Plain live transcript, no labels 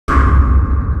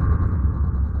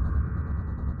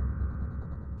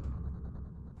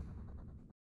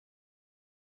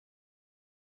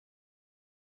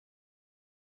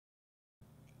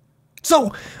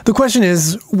So the question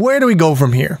is, where do we go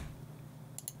from here?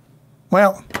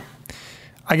 Well,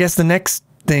 I guess the next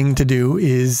thing to do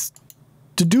is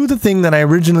to do the thing that I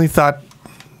originally thought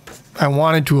I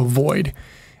wanted to avoid.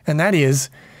 And that is,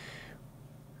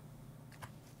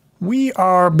 we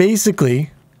are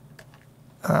basically,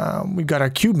 we've got our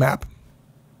cube map.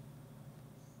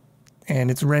 And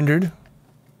it's rendered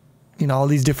in all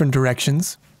these different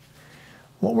directions.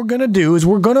 What we're going to do is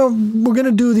we're going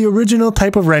to do the original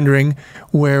type of rendering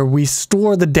where we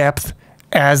store the depth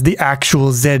as the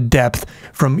actual Z depth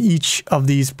from each of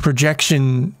these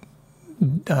projection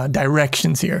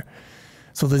directions here.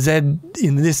 So the Z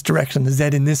in this direction, the Z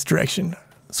in this direction,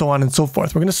 so on and so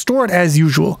forth. We're going to store it as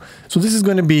usual. So this is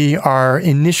going to be our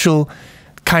initial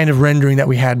kind of rendering that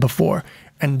we had before.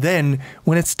 And then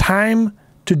when it's time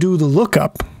to do the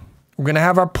lookup, we're going to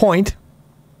have our point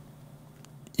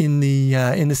in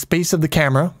the space of the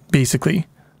camera, basically.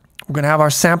 We're going to have our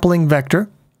sampling vector.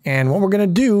 And what we're going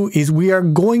to do is we are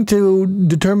going to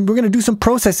do some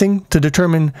processing to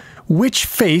determine which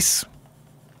face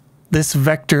this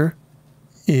vector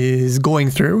is going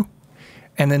through.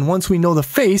 And then once we know the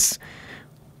face,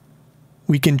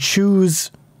 we can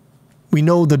choose, we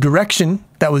know the direction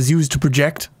that was used to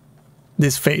project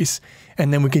this face.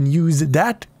 And then we can use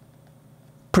that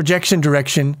projection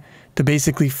direction to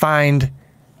basically find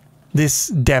this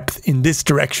depth in this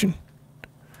direction.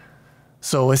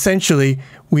 So essentially,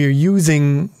 we are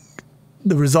using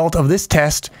the result of this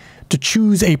test to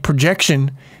choose a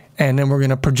projection, and then we're going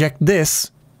to project this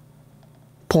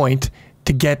point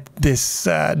to get this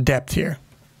depth here.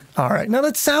 All right, now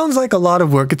that sounds like a lot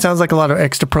of work. It sounds like a lot of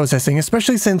extra processing,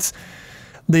 especially since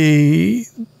the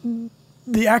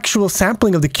actual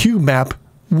sampling of the cube map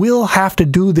will have to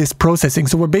do this processing.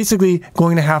 So we're basically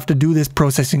going to have to do this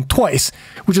processing twice,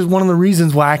 which is one of the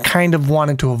reasons why I kind of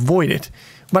wanted to avoid it.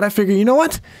 But I figure, you know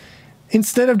what?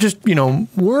 Instead of just,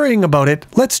 worrying about it,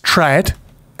 let's try it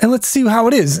and let's see how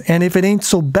it is. And if it ain't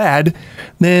so bad,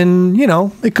 then,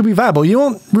 it could be viable. You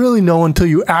don't really know until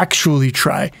you actually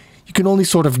try. You can only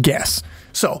sort of guess.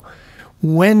 So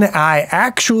when I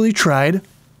actually tried,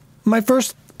 my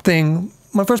first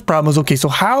problem was, okay, so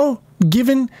how,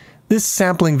 given this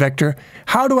sampling vector,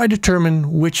 how do I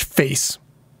determine which face?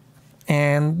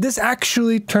 And this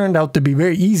actually turned out to be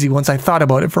very easy once I thought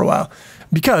about it for a while.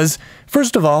 Because,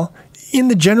 first of all, in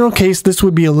the general case, this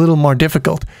would be a little more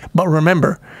difficult. But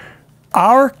remember,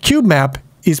 our cube map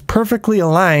is perfectly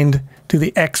aligned to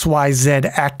the XYZ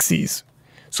axes.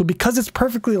 So because it's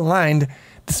perfectly aligned,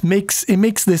 it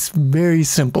makes this very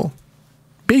simple.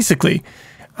 Basically,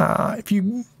 if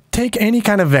you take any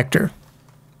kind of vector,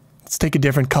 let's take a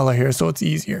different color here so it's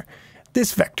easier.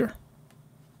 This vector.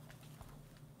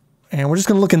 And we're just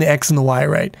going to look in the X and the Y,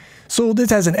 right? So this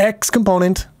has an X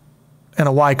component and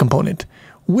a Y component.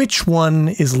 Which one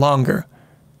is longer?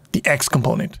 The X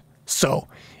component. So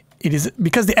it is,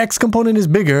 because the X component is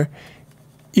bigger,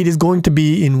 it is going to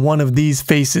be in one of these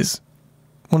faces.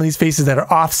 One of these faces that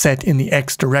are offset in the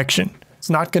X direction. It's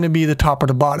not going to be the top or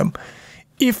the bottom.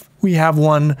 If we have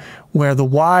one where the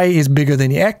Y is bigger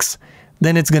than the X,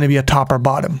 then it's going to be a top or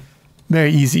bottom.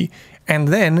 Very easy. And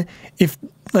then if,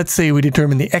 let's say we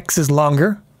determine the X is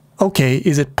longer, okay,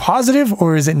 is it positive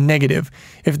or is it negative?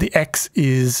 If the X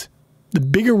is the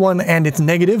bigger one and it's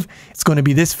negative, it's going to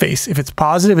be this face. If it's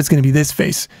positive, it's going to be this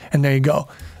face. And there you go.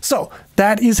 So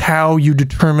that is how you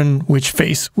determine which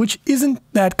face, which isn't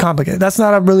that complicated. That's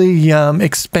not a really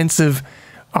expensive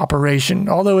operation.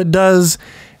 Although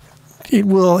it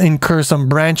will incur some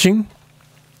branching.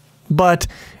 But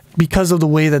because of the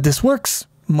way that this works,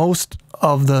 most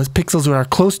of the pixels that are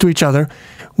close to each other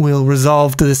will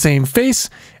resolve to the same face,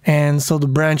 and so the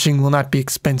branching will not be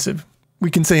expensive.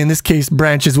 We can say in this case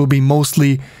branches will be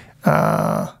mostly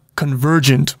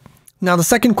convergent. Now the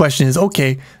second question is,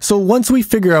 okay, so once we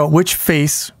figure out which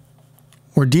face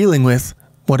we're dealing with,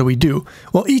 what do we do?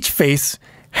 Well, each face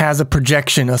has a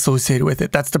projection associated with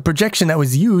it. That's the projection that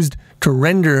was used to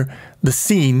render the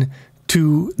scene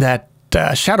to that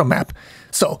shadow map.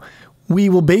 So we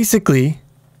will basically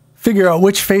figure out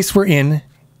which face we're in,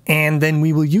 and then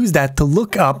we will use that to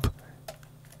look up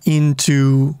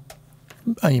into,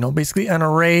 basically an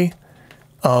array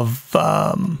of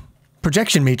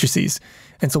projection matrices.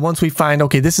 And so once we find,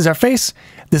 okay, this is our face,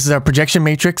 this is our projection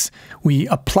matrix, we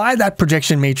apply that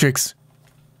projection matrix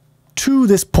to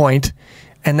this point,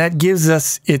 and that gives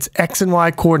us its X and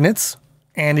Y coordinates,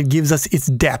 and it gives us its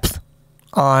depth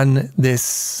on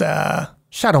this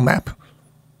shadow map.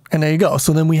 And there you go.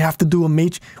 So then we have to do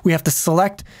we have to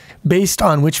select based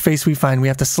on which face we find. We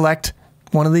have to select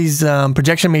one of these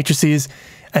projection matrices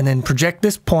and then project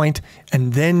this point,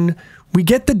 and then we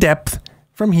get the depth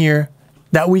from here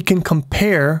that we can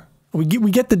compare. We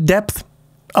get the depth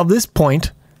of this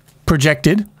point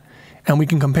projected, and we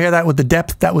can compare that with the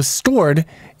depth that was stored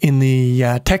in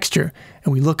the texture.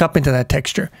 And we look up into that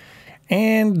texture.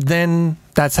 And then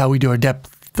that's how we do our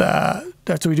depth.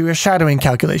 That's how we do our shadowing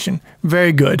calculation.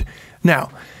 Very good. Now,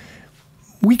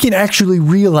 we can actually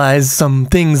realize some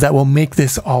things that will make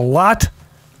this a lot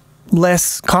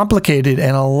less complicated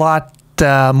and a lot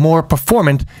more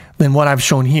performant than what I've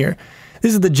shown here.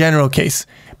 This is the general case.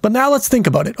 But now let's think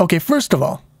about it. Okay, first of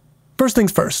all, first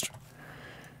things first.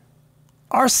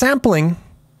 Our sampling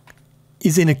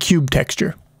is in a cube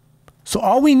texture. So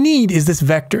all we need is this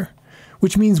vector,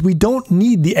 which means we don't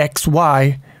need the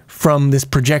XY from this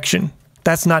projection.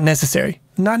 That's not necessary.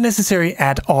 Not necessary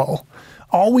at all.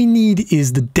 All we need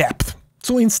is the depth.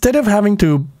 So instead of having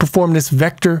to perform this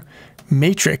vector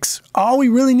matrix, all we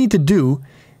really need to do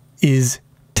is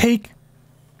take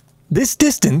this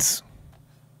distance,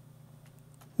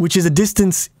 which is a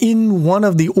distance in one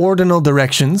of the ordinal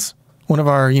directions, one of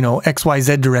our, X, Y,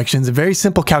 Z directions, a very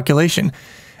simple calculation.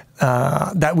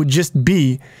 That would just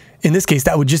be, in this case,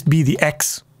 that would just be the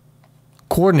X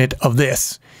coordinate of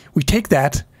this. We take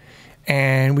that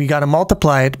and we got to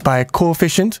multiply it by a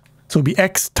coefficient. So it'd be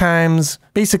X times,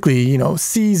 basically,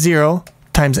 C0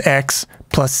 times X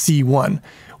plus C1,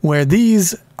 where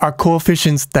these are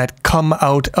coefficients that come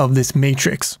out of this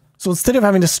matrix. So instead of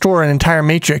having to store an entire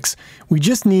matrix, we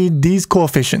just need these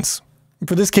coefficients.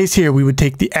 For this case here, we would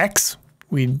take the X,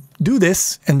 we'd do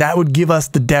this, and that would give us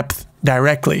the depth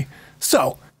directly.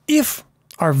 So if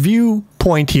our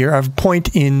viewpoint here, our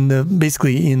point in the,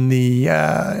 basically in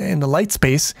the light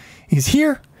space is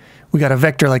here, we got a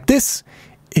vector like this.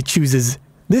 It chooses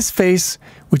this face,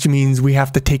 which means we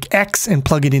have to take X and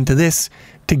plug it into this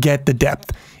to get the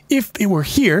depth. If it were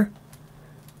here,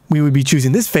 we would be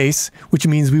choosing this face, which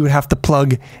means we would have to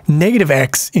plug negative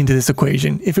X into this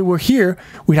equation. If it were here,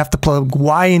 we'd have to plug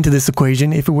Y into this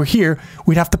equation. If it were here,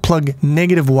 we'd have to plug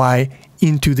negative Y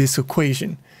into this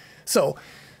equation. So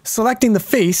selecting the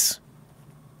face,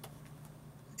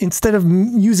 instead of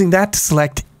using that to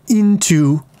select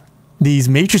into these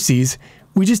matrices,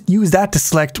 we just use that to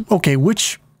select, okay,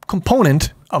 which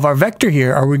component of our vector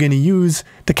here are we going to use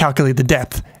to calculate the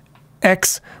depth?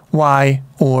 X, Y,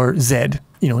 or Z,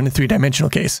 in a three-dimensional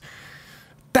case.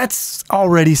 That's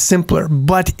already simpler,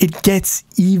 but it gets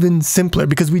even simpler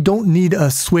because we don't need a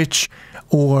switch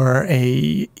or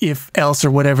a if, else,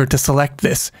 or whatever to select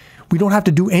this. We don't have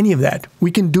to do any of that. We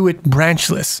can do it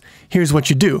branchless. Here's what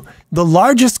you do. The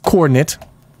largest coordinate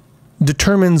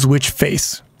determines which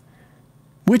face.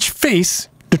 Which face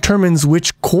determines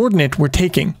which coordinate we're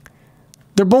taking.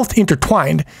 They're both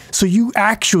intertwined. So you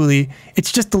actually,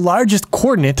 it's just the largest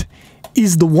coordinate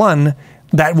is the one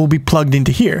that will be plugged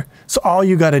into here. So all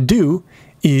you got to do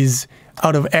is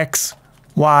out of X,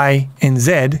 Y, and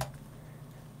Z,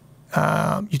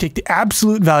 you take the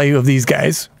absolute value of these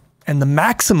guys and the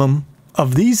maximum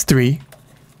of these three,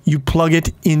 you plug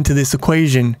it into this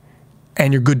equation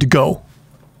and you're good to go.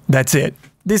 That's it.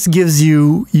 This gives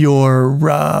you your,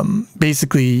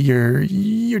 basically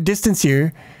your distance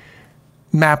here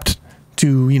mapped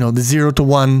to, the 0 to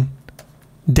 1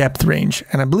 depth range.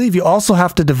 And I believe you also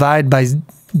have to divide by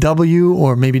W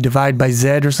or maybe divide by Z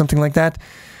or something like that.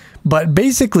 But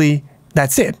basically,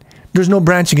 that's it. There's no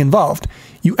branching involved.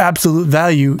 You absolute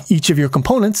value each of your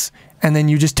components, and then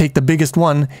you just take the biggest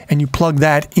one and you plug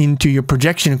that into your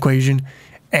projection equation,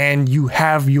 and you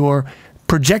have your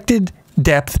projected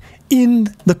depth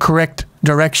in the correct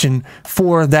direction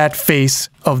for that face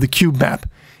of the cube map.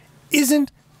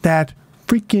 Isn't that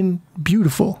freaking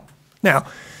beautiful? Now,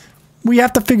 we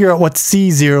have to figure out what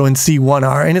C0 and C1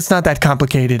 are, and it's not that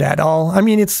complicated at all. I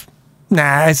mean, it's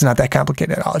not that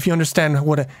complicated at all. If you understand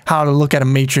how to look at a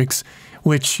matrix,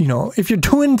 which, if you're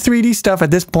doing 3D stuff at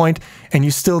this point and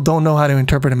you still don't know how to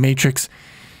interpret a matrix,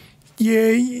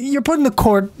 you're putting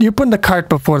the cart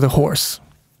before the horse.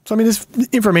 So, I mean, this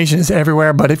information is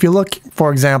everywhere, but if you look,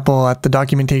 for example, at the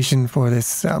documentation for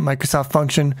this Microsoft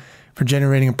function for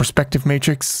generating a perspective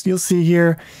matrix, you'll see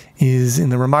here is in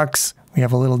the remarks, we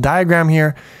have a little diagram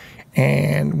here,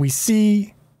 and we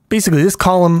see basically this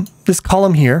column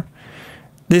here.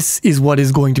 This is what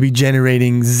is going to be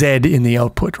generating Z in the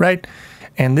output, right?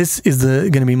 And this is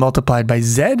going to be multiplied by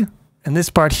Z, and this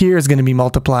part here is going to be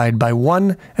multiplied by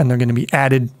 1, and they're going to be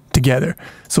added together.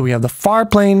 So we have the far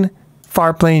plane,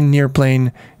 near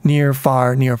plane, near,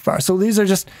 far, near, far. So these are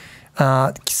just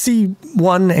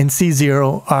C1 and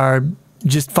C0 are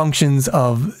just functions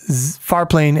of far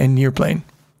plane and near plane.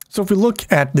 So if we look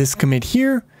at this commit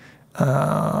here,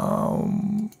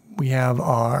 we have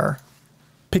our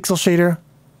pixel shader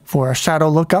for our shadow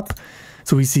lookup.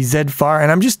 So we see Z far,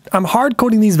 and I'm hard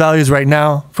coding these values right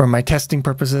now for my testing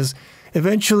purposes.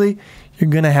 Eventually, you're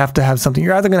going to have something.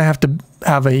 You're either going to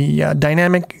have a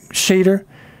dynamic shader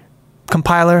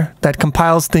compiler that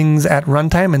compiles things at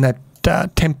runtime, and that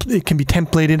it can be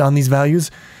templated on these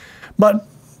values. But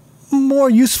more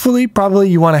usefully, probably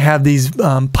you want to have these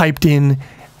piped in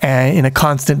a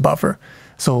constant buffer.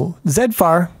 So Z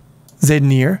far, Z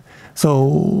near.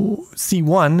 So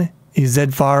C1 is Z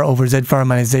far over Z far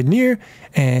minus Z near,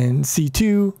 and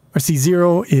C2 or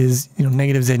C0 is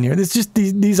negative Z near.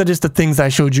 These are just the things I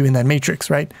showed you in that matrix,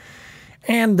 right?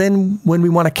 And then when we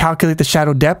want to calculate the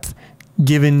shadow depth,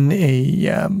 given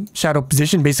a shadow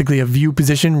position, basically a view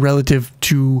position relative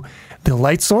to the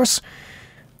light source,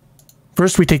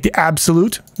 first we take the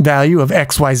absolute value of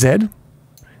X, Y, Z,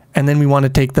 and then we want to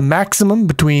take the maximum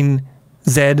between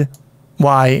Z,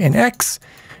 Y, and X.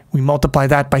 We multiply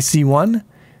that by C1,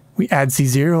 we add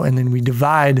C0, and then we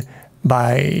divide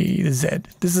by the Z.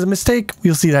 This is a mistake.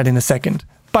 We'll see that in a second.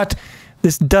 But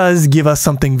this does give us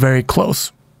something very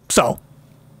close. So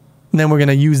then we're going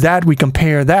to use that. We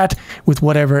compare that with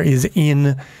whatever is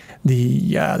in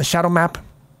the shadow map.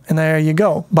 And there you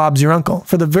go. Bob's your uncle.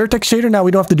 For the vertex shader, now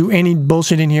we don't have to do any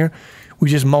bullshit in here. We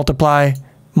just multiply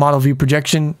model view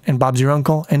projection and Bob's your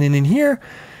uncle. And then in here,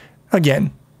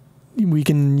 again, we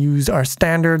can use our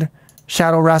standard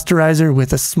shadow rasterizer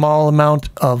with a small amount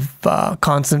of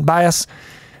constant bias,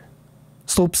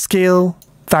 slope scale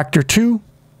factor 2,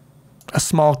 a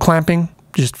small clamping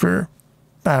just for,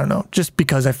 I don't know, just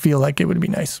because I feel like it would be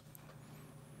nice.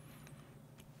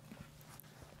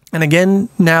 And again,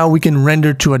 now we can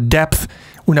render to a depth.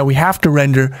 Well, now we have to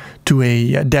render to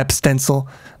a depth stencil,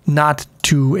 not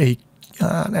to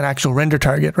an actual render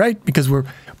target, right? Because we're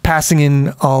passing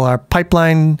in all our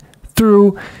pipeline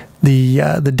through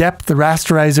the depth, the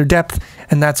rasterizer depth,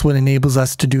 and that's what enables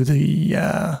us to do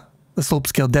the slope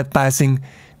scale depth biasing.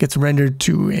 Gets rendered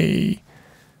to a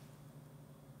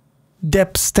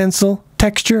depth stencil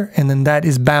texture, and then that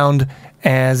is bound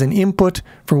as an input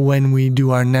for when we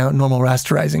do our normal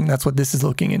rasterizing. That's what this is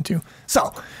looking into.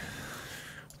 So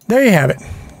there you have it,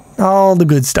 all the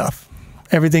good stuff.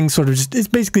 Everything sort of it's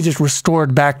basically just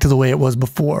restored back to the way it was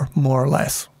before, more or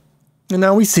less. And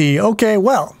now we see, okay,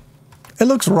 well, it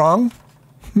looks wrong.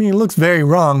 I mean, it looks very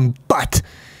wrong, but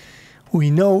we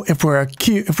know if we're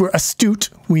astute,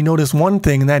 we notice one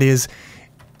thing, and that is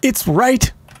it's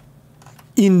right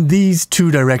in these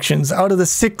two directions. Out of the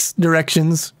 6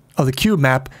 directions of the cube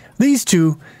map, these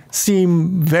two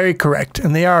seem very correct,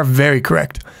 and they are very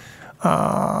correct.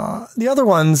 The other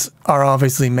ones are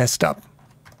obviously messed up.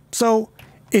 So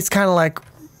it's kind of like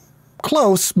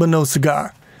close, but no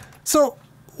cigar. So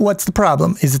what's the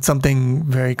problem? Is it something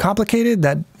very complicated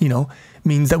that,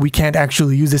 means that we can't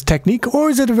actually use this technique, or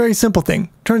is it a very simple thing?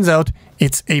 Turns out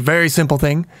it's a very simple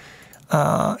thing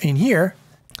in here.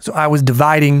 So I was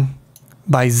dividing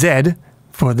by Z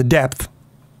for the depth,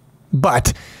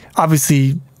 but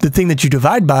obviously the thing that you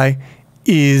divide by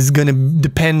is going to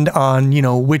depend on,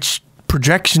 which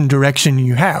projection direction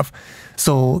you have.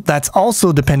 So that's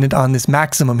also dependent on this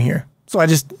maximum here. So I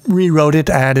just rewrote it,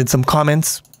 added some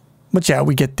comments, but yeah,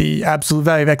 we get the absolute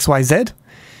value of X, Y, Z.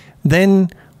 Then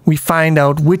we find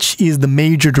out which is the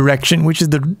major direction, which is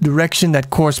the direction that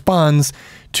corresponds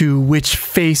to which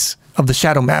face of the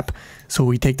shadow map. So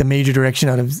we take the major direction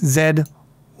out of Z,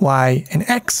 Y, and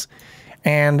X,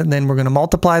 and then we're going to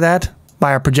multiply that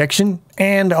by our projection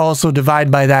and also divide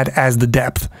by that as the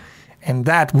depth. And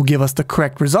that will give us the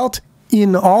correct result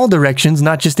in all directions,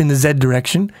 not just in the Z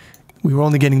direction. We were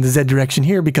only getting the Z direction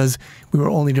here because we were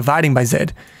only dividing by Z,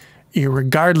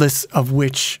 irregardless of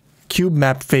which cube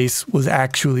map face was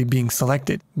actually being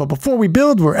selected. But before we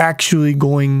build, we're actually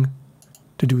going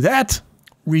to do that,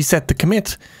 reset the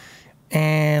commit,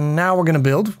 and now we're going to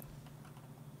build.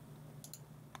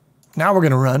 Now we're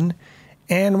going to run,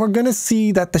 and we're going to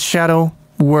see that the shadow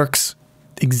works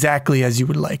exactly as you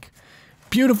would like.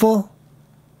 Beautiful,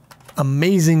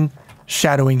 amazing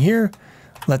shadowing here.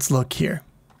 Let's look here.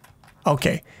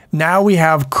 Okay, now we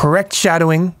have correct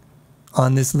shadowing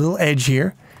on this little edge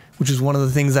here, which is one of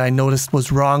the things that I noticed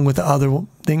was wrong with the other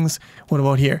things. What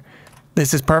about here?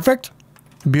 This is perfect,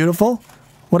 beautiful.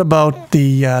 What about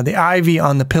the ivy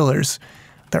on the pillars?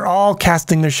 They're all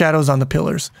casting their shadows on the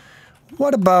pillars.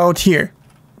 What about here?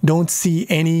 Don't see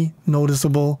any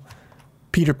noticeable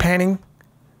Peter Panning.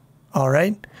 All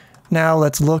right, now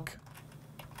let's look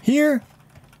here,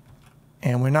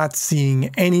 and we're not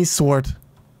seeing any sort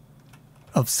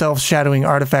of self-shadowing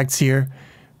artifacts here.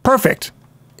 Perfect,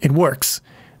 it works.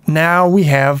 Now we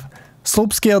have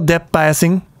slope scale depth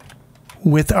biasing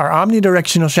with our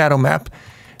omnidirectional shadow map,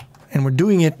 and we're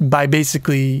doing it by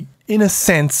basically in a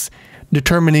sense,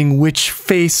 determining which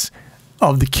face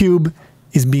of the cube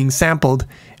is being sampled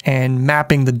and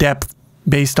mapping the depth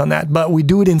based on that. But we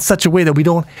do it in such a way that we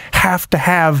don't have to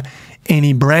have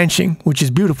any branching, which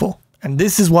is beautiful. And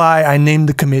this is why I named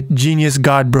the commit Genius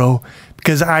God Bro,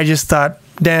 because I just thought,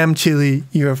 damn Chili,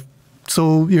 you're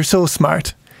so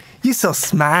smart. You're so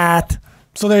smart.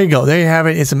 So there you go. There you have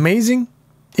it. It's amazing.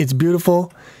 It's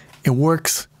beautiful. It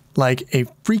works like a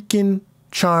freaking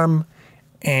charm,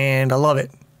 and I love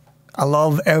it. I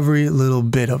love every little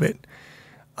bit of it.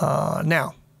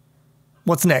 Now,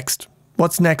 what's next?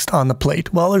 What's next on the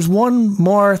plate? Well, there's one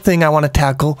more thing I want to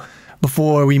tackle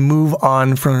before we move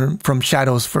on from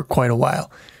shadows for quite a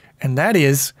while. And that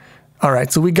is, all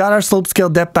right, so we got our slope scale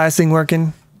depth biasing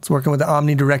working. It's working with the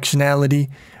omnidirectionality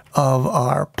of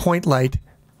our point light.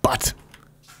 But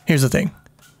here's the thing.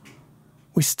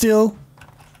 We still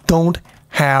don't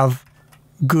have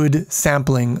good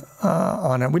sampling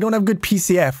on it. We don't have good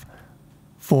PCF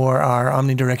for our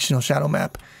omnidirectional shadow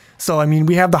map. So, I mean,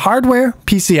 we have the hardware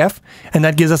PCF, and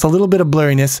that gives us a little bit of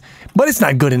blurriness, but it's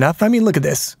not good enough. I mean, look at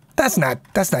this. That's not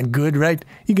good, right?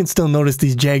 You can still notice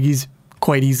these jaggies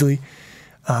quite easily.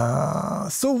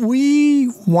 So we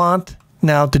want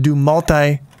now to do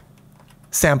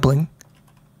multi-sampling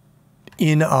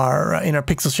in our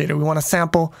pixel shader. We want to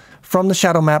sample from the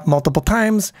shadow map multiple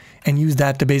times and use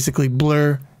that to basically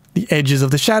blur the edges of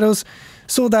the shadows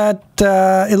so that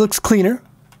it looks cleaner.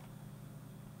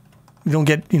 You don't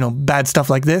get, bad stuff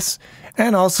like this.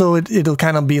 And also it'll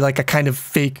kind of be like a kind of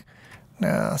fake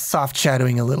soft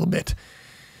shadowing a little bit.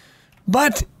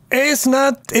 But it's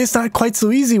not quite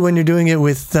so easy when you're doing it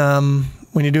with an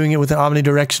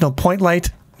omnidirectional point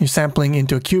light. You're sampling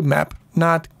into a cube map.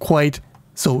 Not quite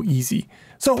so easy.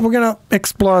 So we're gonna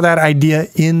explore that idea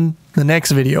in the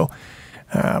next video.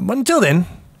 But until then,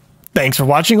 thanks for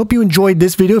watching. Hope you enjoyed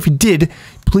this video. If you did,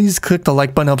 please click the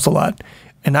like button, helps a lot.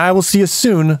 And I will see you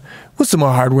soon with some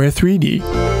more Hardware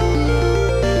 3D.